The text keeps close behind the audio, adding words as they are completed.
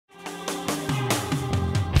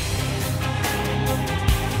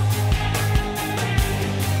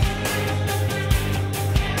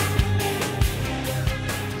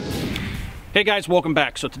Hey guys, welcome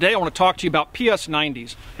back. So today I want to talk to you about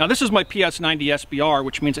PS90s. Now this is my PS90 SBR,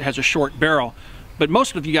 which means it has a short barrel. But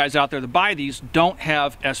most of you guys out there that buy these don't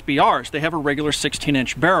have SBRs. They have a regular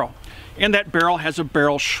 16-inch barrel. And that barrel has a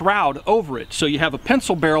barrel shroud over it. So you have a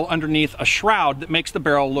pencil barrel underneath a shroud that makes the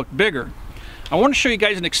barrel look bigger. I want to show you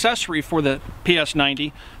guys an accessory for the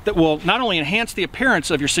PS90 that will not only enhance the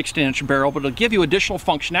appearance of your 16-inch barrel, but it'll give you additional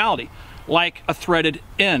functionality, like a threaded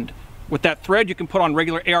end. With that thread, you can put on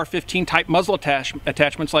regular AR-15 type muzzle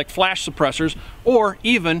attachments like flash suppressors, or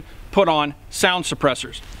even put on sound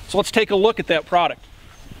suppressors. So let's take a look at that product.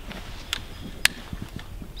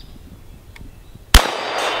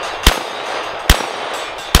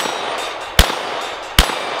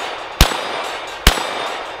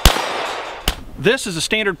 This is a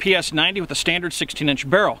standard PS90 with a standard 16-inch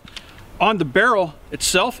barrel. On the barrel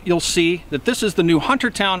itself, you'll see that this is the new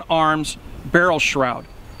Huntertown Arms barrel shroud.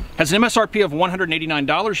 Has an MSRP of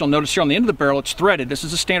 $189. You'll notice here on the end of the barrel it's threaded. This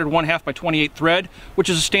is a standard 1/2 by 28 thread, which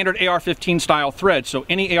is a standard AR-15 style thread. So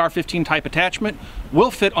any AR-15 type attachment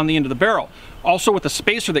will fit on the end of the barrel. Also, with the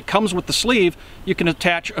spacer that comes with the sleeve, you can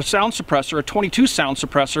attach a sound suppressor, a 22 sound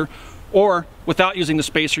suppressor, or without using the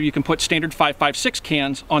spacer, you can put standard 5.56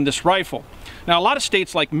 cans on this rifle. Now, a lot of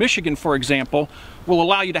states like Michigan, for example, will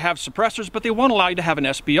allow you to have suppressors, but they won't allow you to have an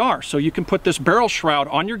SBR. So you can put this barrel shroud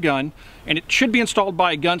on your gun, and it should be installed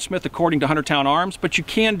by a gunsmith according to Huntertown Arms, but you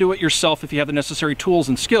can do it yourself if you have the necessary tools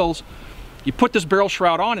and skills. You put this barrel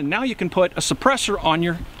shroud on, and now you can put a suppressor on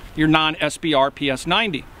your non-SBR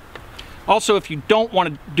PS90. Also, if you don't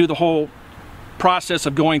want to do the whole process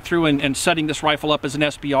of going through and setting this rifle up as an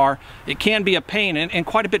SBR, it can be a pain and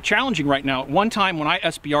quite a bit challenging right now. At one time when I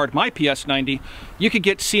SBR'd my PS90, you could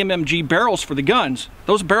get CMMG barrels for the guns.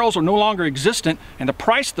 Those barrels are no longer existent, and the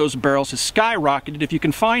price of those barrels has skyrocketed if you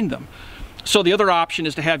can find them. So the other option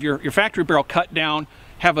is to have your factory barrel cut down,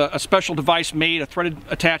 have a special device made, a threaded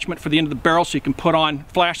attachment for the end of the barrel so you can put on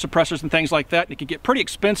flash suppressors and things like that, and it can get pretty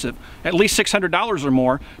expensive, at least $600 or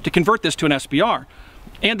more, to convert this to an SBR.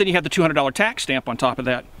 And then you have the $200 tax stamp on top of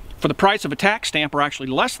that. For the price of a tax stamp, or actually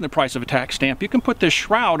less than the price of a tax stamp, you can put this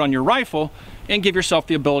shroud on your rifle and give yourself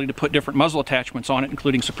the ability to put different muzzle attachments on it,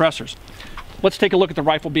 including suppressors. Let's take a look at the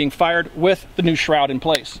rifle being fired with the new shroud in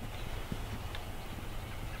place.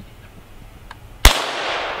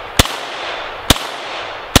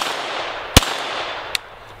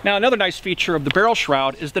 Now, another nice feature of the barrel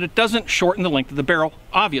shroud is that it doesn't shorten the length of the barrel,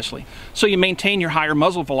 obviously. So you maintain your higher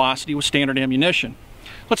muzzle velocity with standard ammunition.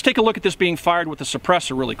 Let's take a look at this being fired with a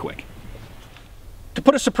suppressor really quick. To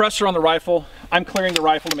put a suppressor on the rifle, I'm clearing the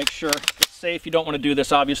rifle to make sure it's safe. You don't want to do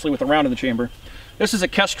this, obviously, with a round in the chamber. This is a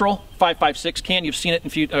Kestrel 5.56 can. You've seen it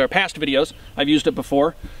in past videos. I've used it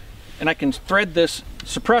before. And I can thread this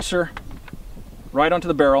suppressor right onto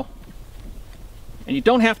the barrel. And you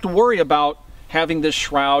don't have to worry about having this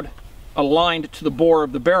shroud aligned to the bore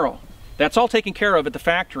of the barrel. That's all taken care of at the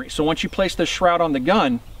factory. So once you place this shroud on the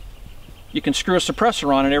gun, you can screw a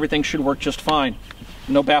suppressor on and everything should work just fine.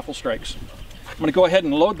 No baffle strikes. I'm going to go ahead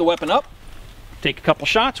and load the weapon up, take a couple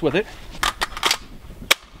shots with it,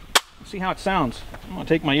 see how it sounds. I'm going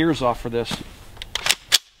to take my ears off for this.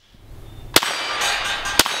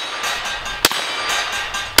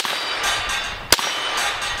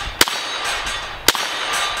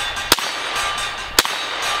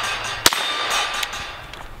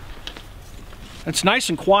 It's nice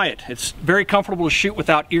and quiet. It's very comfortable to shoot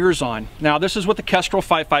without ears on. Now, this is with the Kestrel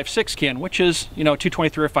 5.56 can, which is,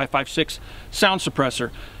 223 or 5.56 sound suppressor.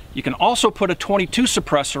 You can also put a 22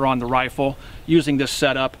 suppressor on the rifle using this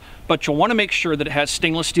setup, but you'll want to make sure that it has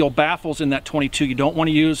stainless steel baffles in that 22. You don't want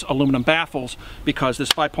to use aluminum baffles because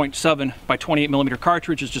this 5.7 by 28 millimeter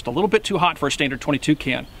cartridge is just a little bit too hot for a standard 22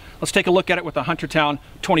 can. Let's take a look at it with a Huntertown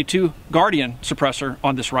 22 Guardian suppressor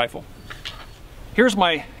on this rifle. Here's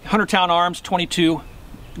my Huntertown Arms 22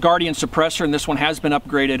 Guardian suppressor, and this one has been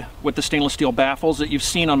upgraded with the stainless steel baffles that you've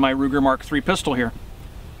seen on my Ruger Mark III pistol here.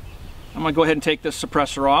 I'm going to go ahead and take this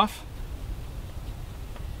suppressor off,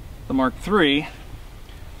 the Mark III,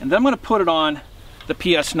 and then I'm going to put it on the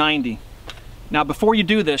PS90. Now, before you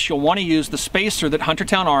do this, you'll want to use the spacer that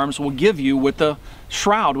Huntertown Arms will give you with the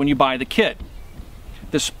shroud when you buy the kit.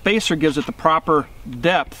 The spacer gives it the proper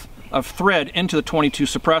depth of thread into the 22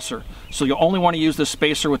 suppressor. So you'll only want to use this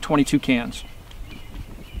spacer with 22 cans.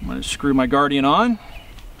 I'm going to screw my Guardian on.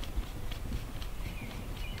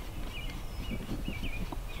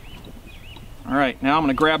 Alright, now I'm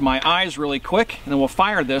going to grab my eyes really quick and then we'll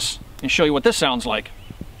fire this and show you what this sounds like.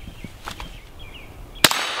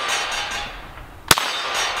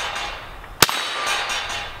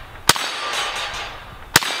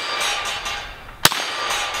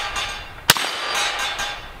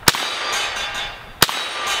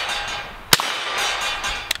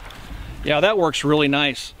 Yeah, that works really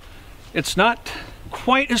nice. It's not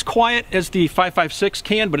quite as quiet as the 5.56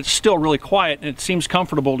 can, but it's still really quiet and it seems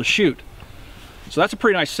comfortable to shoot. So that's a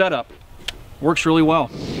pretty nice setup. Works really well.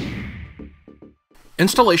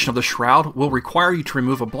 Installation of the Shroud will require you to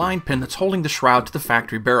remove a blind pin that's holding the Shroud to the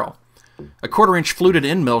factory barrel. A 1/4-inch fluted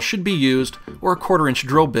end mill should be used, or a 1/4-inch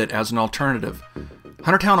drill bit as an alternative.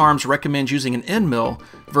 Huntertown Arms recommends using an end mill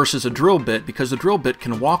versus a drill bit because the drill bit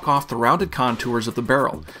can walk off the rounded contours of the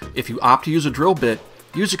barrel. If you opt to use a drill bit,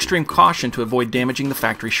 use extreme caution to avoid damaging the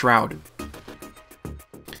factory Shroud.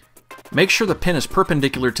 Make sure the pin is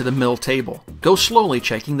perpendicular to the mill table. Go slowly,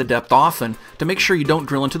 checking the depth often to make sure you don't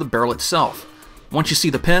drill into the barrel itself. Once you see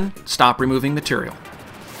the pin, stop removing material.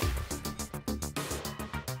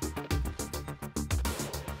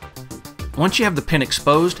 Once you have the pin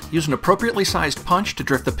exposed, use an appropriately sized punch to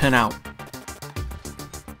drift the pin out.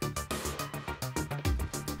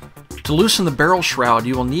 To loosen the barrel shroud,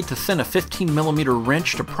 you will need to thin a 15mm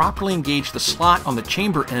wrench to properly engage the slot on the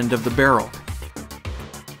chamber end of the barrel.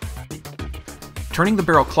 Turning the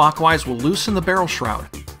barrel clockwise will loosen the barrel shroud.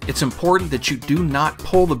 It's important that you do not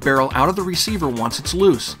pull the barrel out of the receiver once it's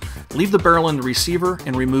loose. Leave the barrel in the receiver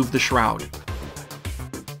and remove the shroud.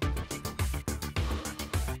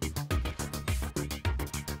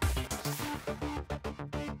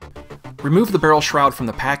 Remove the barrel shroud from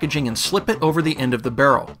the packaging and slip it over the end of the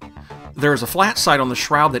barrel. There is a flat side on the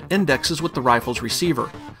shroud that indexes with the rifle's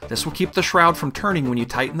receiver. This will keep the shroud from turning when you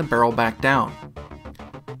tighten the barrel back down.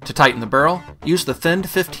 To tighten the barrel, use the thinned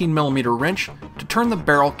 15mm wrench to turn the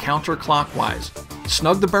barrel counterclockwise.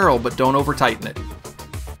 Snug the barrel, but don't over-tighten it.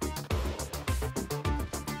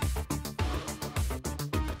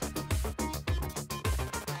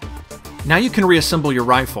 Now you can reassemble your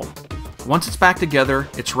rifle. Once it's back together,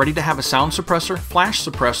 it's ready to have a sound suppressor, flash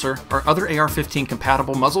suppressor, or other AR-15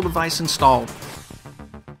 compatible muzzle device installed.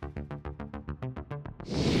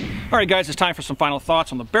 Alright guys, it's time for some final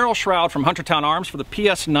thoughts on the barrel shroud from Huntertown Arms for the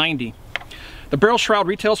PS90. The barrel shroud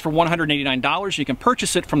retails for $189. You can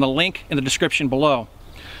purchase it from the link in the description below.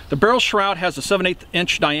 The barrel shroud has a 7/8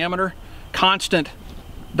 inch diameter, constant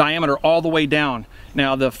diameter all the way down.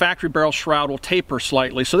 Now the factory barrel shroud will taper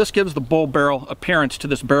slightly, so this gives the bull barrel appearance to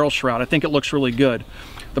this barrel shroud. I think it looks really good.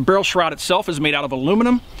 The barrel shroud itself is made out of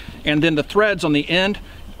aluminum, and then the threads on the end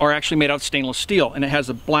are actually made out of stainless steel, and it has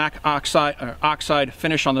a black oxide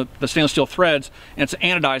finish on the stainless steel threads, and it's an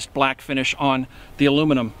anodized black finish on the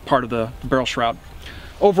aluminum part of the barrel shroud.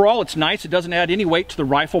 Overall, it's nice. It doesn't add any weight to the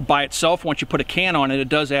rifle by itself. Once you put a can on it, it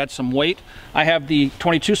does add some weight. I have the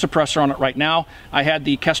 22 suppressor on it right now. I had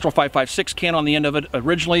the Kestrel 5.56 can on the end of it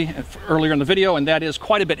originally, earlier in the video, and that is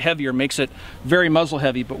quite a bit heavier, makes it very muzzle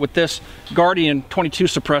heavy. But with this Guardian 22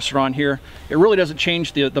 suppressor on here, it really doesn't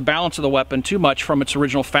change the balance of the weapon too much from its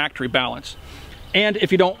original factory balance. And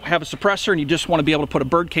if you don't have a suppressor and you just want to be able to put a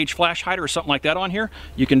birdcage flash hider or something like that on here,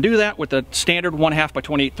 you can do that with the standard 1/2 by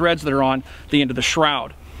 28 threads that are on the end of the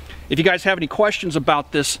shroud. If you guys have any questions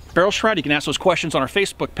about this barrel shroud, you can ask those questions on our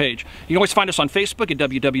Facebook page. You can always find us on Facebook at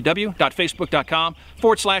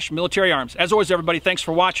www.facebook.com/military arms. As always, everybody, thanks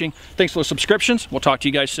for watching. Thanks for the subscriptions. We'll talk to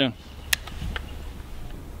you guys soon.